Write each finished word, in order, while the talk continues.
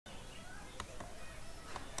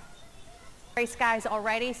skies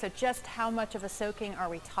already, so just how much of a soaking are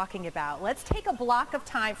we talking about? Let's take a block of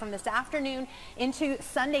time from this afternoon into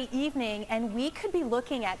Sunday evening, and we could be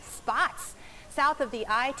looking at spots south of the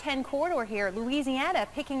I-10 corridor here, Louisiana,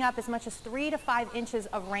 picking up as much as 3 to 5 inches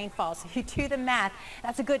of rainfall. So if you do the math,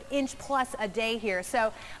 that's a good inch plus a day here.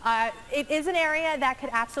 So it is an area that could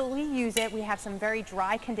absolutely use it. We have some very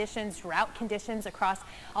dry conditions, drought conditions across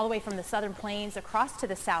all the way from the southern plains across to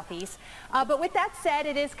the southeast. But with that said,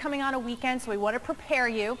 it is coming on a weekend, so we want to prepare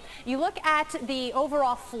you. You look at the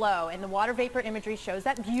overall flow, and the water vapor imagery shows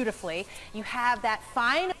that beautifully. You have that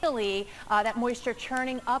finally, that moisture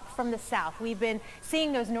churning up from the south. We've been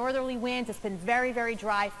seeing those northerly winds. It's been very, very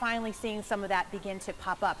dry. Finally seeing some of that begin to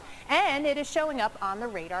pop up. And it is showing up on the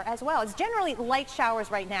radar as well. It's generally light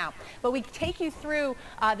showers right now, but we take you through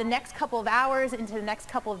the next couple of hours into the next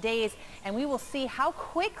couple of days, and we will see how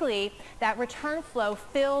quickly that return flow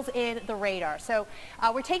fills in the radar. So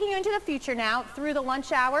we're taking you into the future now through the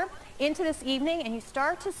lunch hour into this evening, and you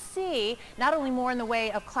start to see not only more in the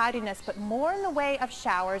way of cloudiness, but more in the way of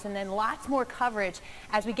showers, and then lots more coverage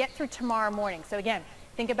as we get through tomorrow morning. So again,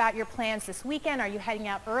 think about your plans this weekend. Are you heading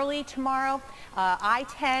out early tomorrow?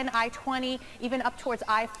 I-10, I-20, even up towards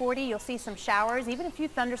I-40, you'll see some showers, even a few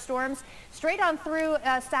thunderstorms. Straight on through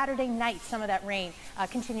Saturday night, some of that rain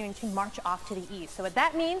continuing to march off to the east. So what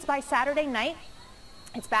that means by Saturday night,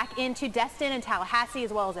 it's back into Destin and Tallahassee,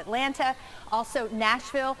 as well as Atlanta, also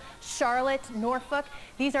Nashville, Charlotte, Norfolk.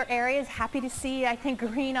 These are areas, happy to see, I think,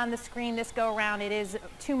 green on the screen this go around. It is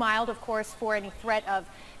too mild, of course, for any threat of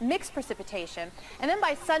mixed precipitation. And then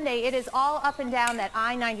by Sunday, it is all up and down that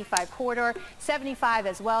I-95 corridor, 75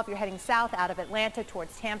 as well. If you're heading south out of Atlanta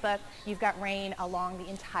towards Tampa, you've got rain along the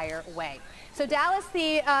entire way. So Dallas,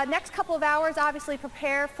 the next couple of hours, obviously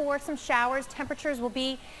prepare for some showers. Temperatures will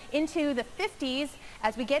be into the 50s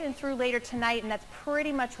as we get in through later tonight, and that's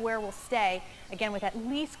pretty much where we'll stay, again with at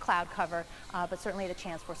least cloud cover, but certainly the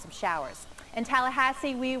chance for some showers. In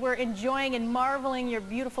Tallahassee, we were enjoying and marveling your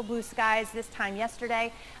beautiful blue skies this time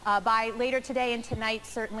yesterday. By later today and tonight,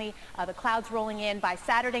 certainly the clouds rolling in. By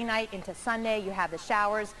Saturday night into Sunday, you have the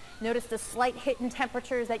showers. Notice the slight hit in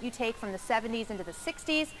temperatures that you take from the 70s into the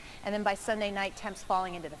 60s, and then by Sunday night, temps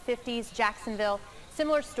falling into the 50s. Jacksonville,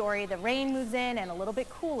 similar story. The rain moves in and a little bit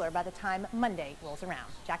cooler by the time Monday rolls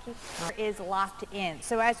around. Jackie is locked in.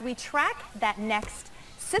 So as we track that next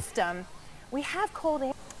system, we have cold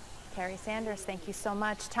air. Carrie Sanders, thank you so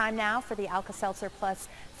much. Time now for the Alka-Seltzer Plus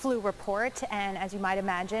flu report, and as you might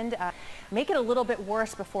imagine, make it a little bit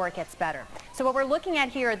worse before it gets better. So what we're looking at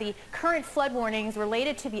here are the current flood warnings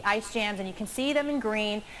related to the ice jams, and you can see them in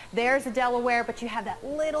green. There's the Delaware, but you have that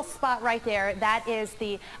little spot right there. That is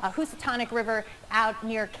the Housatonic River out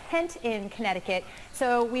near Kent in Connecticut.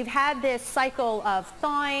 So we've had this cycle of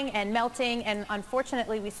thawing and melting, and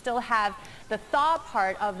unfortunately we still have the thaw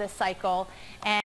part of the cycle. And